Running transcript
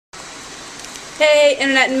Hey,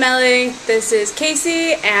 Internet and Melly, this is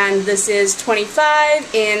Casey, and this is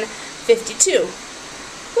 25 in 52.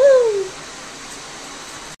 Woo!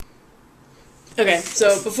 Okay,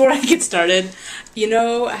 so before I get started, you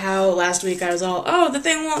know how last week I was all, oh, the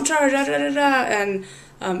thing won't charge, da da da da, and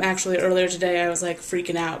actually earlier today I was like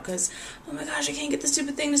freaking out because, oh my gosh, I can't get the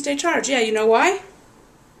stupid thing to stay charged. Yeah, you know why?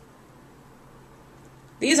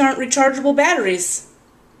 These aren't rechargeable batteries.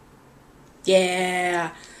 Yeah.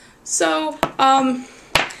 So,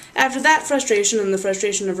 after that frustration and the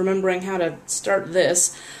frustration of remembering how to start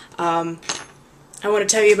this, I want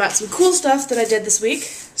to tell you about some cool stuff that I did this week.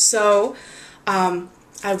 So,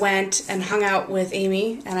 I went and hung out with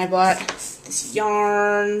Amy, and I bought this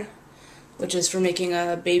yarn, which is for making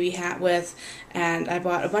a baby hat with, and I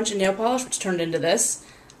bought a bunch of nail polish, which turned into this.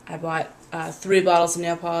 I bought 3 bottles of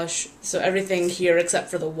nail polish, so everything here except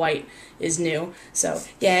for the white is new, so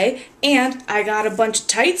yay. And I got a bunch of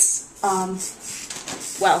tights,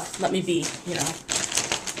 well, let me be, you know,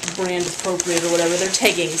 brand appropriate or whatever. They're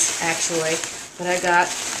taggings, actually, but I got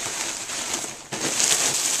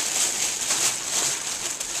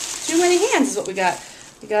too many hands is what we got.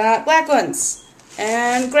 We got black ones,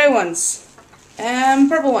 and gray ones, and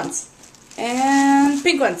purple ones, and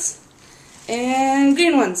pink ones, and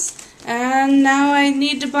green ones, and now I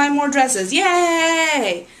need to buy more dresses.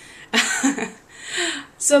 Yay!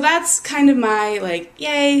 So that's kind of my, like,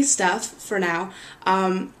 yay stuff for now.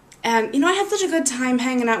 And, you know, I had such a good time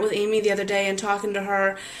hanging out with Amy the other day and talking to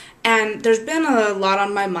her, and there's been a lot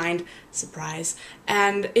on my mind, surprise,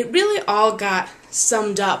 and it really all got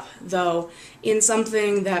summed up, though, in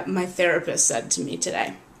something that my therapist said to me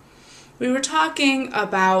today. We were talking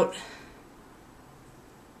about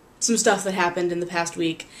some stuff that happened in the past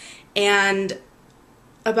week, and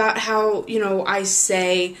about how, you know, I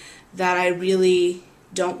say that I really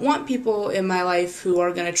don't want people in my life who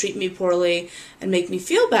are going to treat me poorly and make me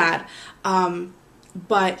feel bad,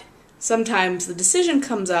 but sometimes the decision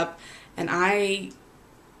comes up and I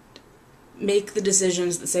make the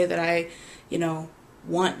decisions that say that I, you know,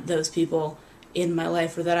 want those people in my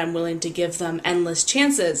life or that I'm willing to give them endless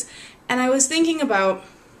chances. And I was thinking about,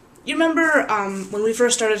 you remember when we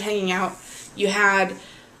first started hanging out, you had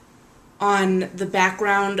on the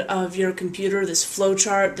background of your computer this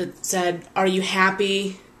flowchart that said, are you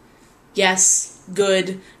happy? Yes,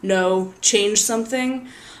 good, no, change something.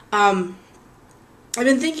 I've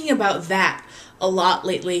been thinking about that a lot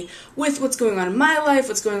lately with what's going on in my life,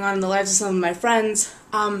 what's going on in the lives of some of my friends.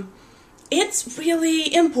 It's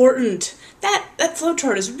really important. That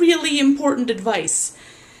flowchart is really important advice.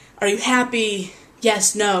 Are you happy?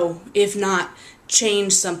 Yes, no. If not,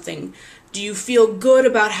 change something. Do you feel good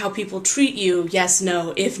about how people treat you? Yes,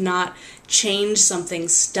 no. If not, change something.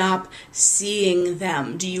 Stop seeing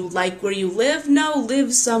them. Do you like where you live? No,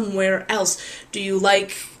 live somewhere else. Do you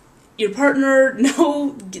like your partner?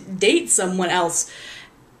 No, date someone else.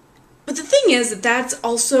 But the thing is that that's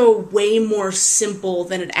also way more simple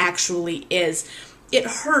than it actually is. It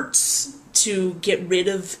hurts to get rid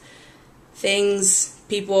of things,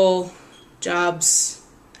 people, jobs,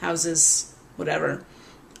 houses, whatever.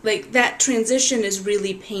 Like, that transition is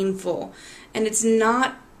really painful, and it's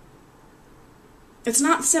not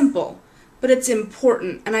simple, but it's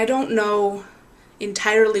important, and I don't know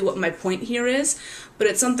entirely what my point here is, but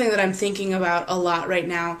it's something that I'm thinking about a lot right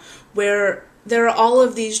now, where there are all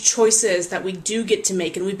of these choices that we do get to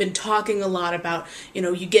make, and we've been talking a lot about, you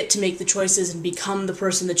know, you get to make the choices and become the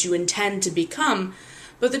person that you intend to become,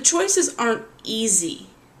 but the choices aren't easy.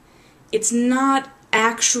 It's not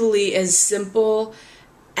actually as simple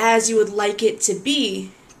as you would like it to be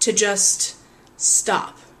to just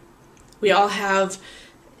stop. We all have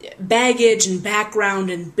baggage and background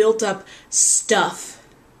and built up stuff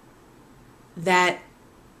that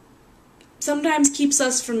sometimes keeps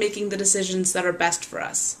us from making the decisions that are best for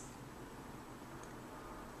us.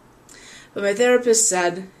 But my therapist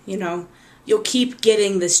said, you know, you'll keep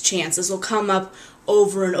getting this chance. This will come up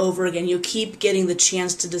over and over again. You'll keep getting the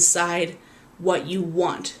chance to decide what you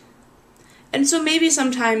want. And so maybe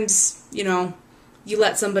sometimes, you know, you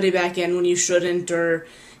let somebody back in when you shouldn't, or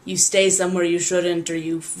you stay somewhere you shouldn't, or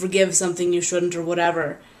you forgive something you shouldn't, or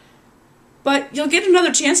whatever. But you'll get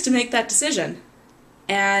another chance to make that decision.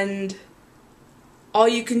 And all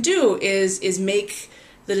you can do is make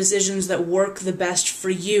the decisions that work the best for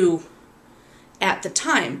you at the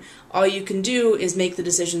time. All you can do is make the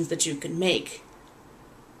decisions that you can make.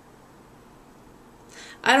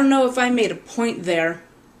 I don't know if I made a point there,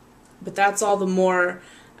 but that's all the more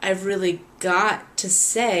I've really got to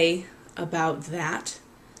say about that.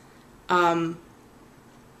 Well,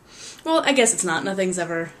 I guess it's not. Nothing's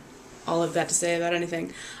ever all I've got to say about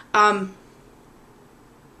anything.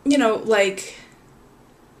 you know, like,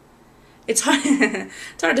 it's hard,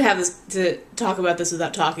 it's hard to have this, to talk about this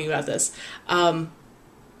without talking about this.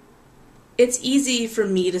 It's easy for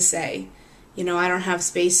me to say, you know, I don't have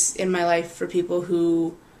space in my life for people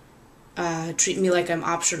who treat me like I'm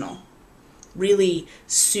optional. Really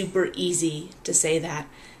super easy to say that.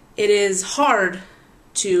 It is hard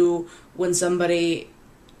to, when somebody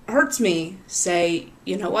hurts me, say,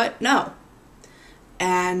 you know what, no.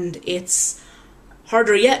 And it's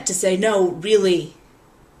harder yet to say, no, really,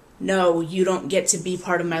 no, you don't get to be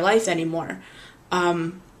part of my life anymore.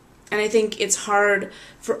 And I think it's hard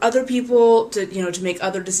for other people to, you know, to make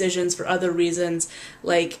other decisions for other reasons.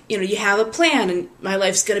 Like, you know, you have a plan and my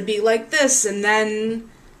life's going to be like this, and then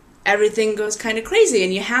everything goes kind of crazy,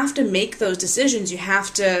 and you have to make those decisions. You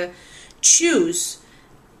have to choose.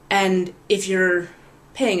 And if you're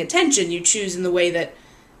paying attention, you choose in the way that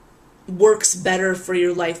works better for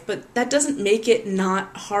your life, but that doesn't make it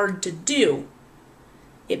not hard to do.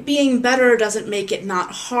 It being better doesn't make it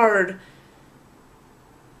not hard.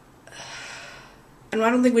 And I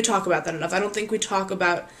don't think we talk about that enough. I don't think we talk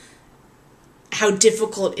about how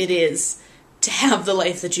difficult it is to have the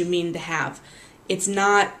life that you mean to have. It's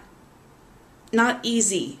not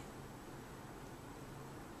easy.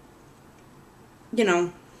 You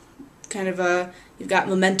know, kind of you've got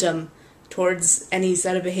momentum towards any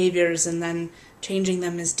set of behaviors, and then changing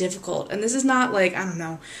them is difficult. And this is not like, I don't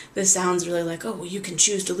know, this sounds really like, oh, well, you can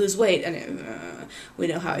choose to lose weight, and we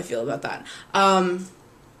know how I feel about that.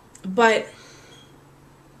 But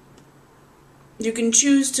you can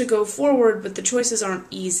choose to go forward, but the choices aren't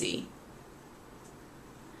easy.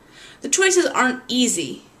 The choices aren't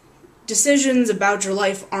easy. Decisions about your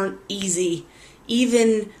life aren't easy,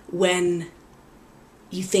 even when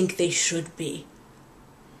you think they should be.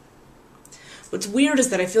 What's weird is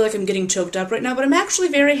that I feel like I'm getting choked up right now, but I'm actually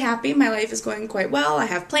very happy. My life is going quite well. I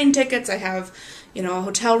have plane tickets. I have, you know, a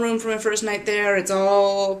hotel room for my first night there. It's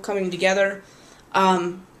all coming together.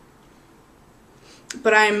 But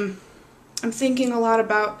I'm thinking a lot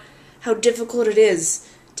about how difficult it is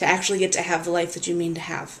to actually get to have the life that you mean to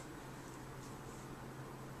have.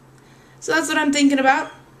 So that's what I'm thinking about.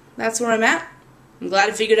 That's where I'm at. I'm glad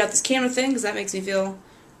I figured out this camera thing, because that makes me feel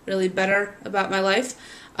really better about my life.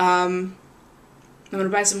 I'm going to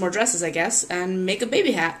buy some more dresses, I guess, and make a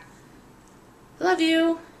baby hat. I love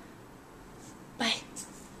you. Bye.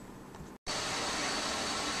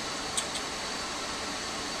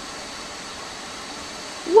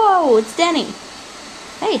 Whoa, it's Denny.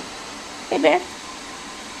 Hey. Hey, bear.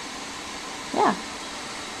 Yeah.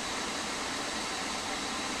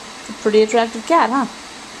 It's a pretty attractive cat, huh?